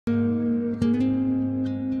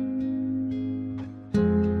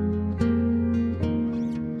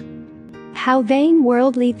how vain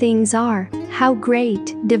worldly things are, how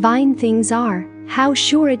great divine things are, how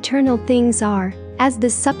sure eternal things are, as the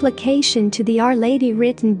supplication to the Our Lady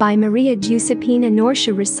written by Maria Giuseppina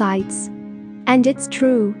Norcia recites. And it's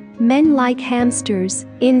true, men like hamsters,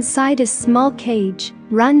 inside a small cage,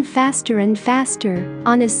 run faster and faster,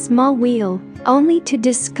 on a small wheel, only to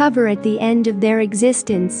discover at the end of their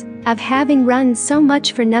existence, of having run so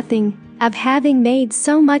much for nothing, of having made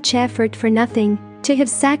so much effort for nothing, to have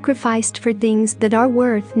sacrificed for things that are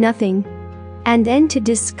worth nothing. And then to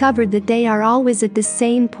discover that they are always at the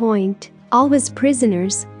same point, always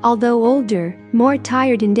prisoners, although older, more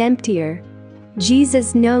tired and emptier.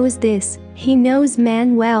 Jesus knows this, he knows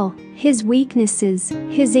man well, his weaknesses,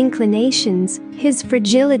 his inclinations, his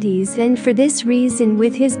fragilities, and for this reason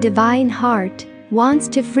with his divine heart, wants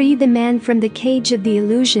to free the man from the cage of the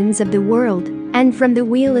illusions of the world, and from the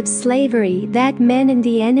wheel of slavery that men and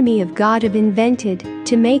the enemy of God have invented,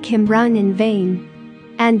 to make him run in vain.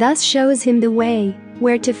 And thus shows him the way,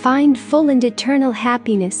 where to find full and eternal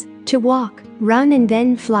happiness, to walk, run and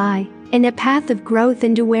then fly, in a path of growth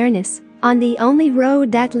and awareness, on the only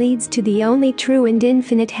road that leads to the only true and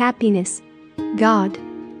infinite happiness, God.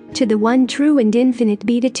 To the one true and infinite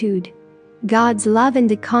beatitude, God's love and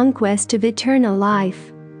the conquest of eternal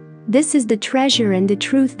life. This is the treasure and the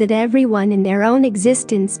truth that everyone in their own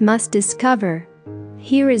existence must discover.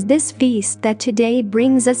 Here is this feast that today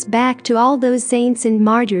brings us back to all those saints and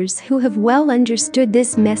martyrs who have well understood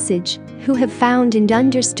this message, who have found and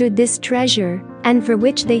understood this treasure, and for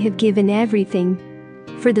which they have given everything.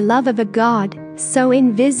 For the love of a God, so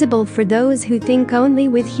invisible for those who think only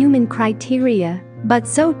with human criteria, but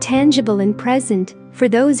so tangible and present, for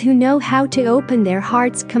those who know how to open their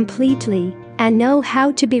hearts completely, and know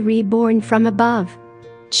how to be reborn from above.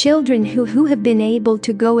 Children who have been able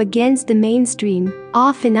to go against the mainstream,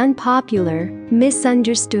 often unpopular,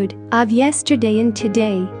 misunderstood, of yesterday and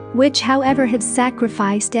today, which however have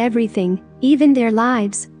sacrificed everything, even their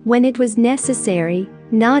lives, when it was necessary,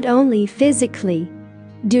 not only physically.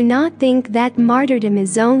 Do not think that martyrdom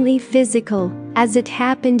is only physical, as it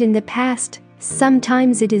happened in the past.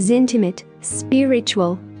 Sometimes it is intimate,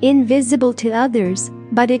 spiritual, invisible to others,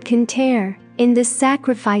 but it can tear, in the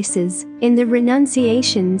sacrifices, in the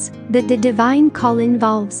renunciations, that the divine call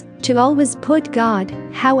involves, to always put God,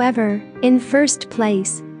 however, in first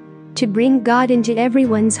place. To bring God into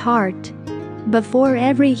everyone's heart. Before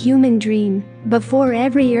every human dream, before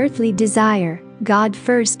every earthly desire, God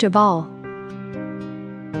first of all.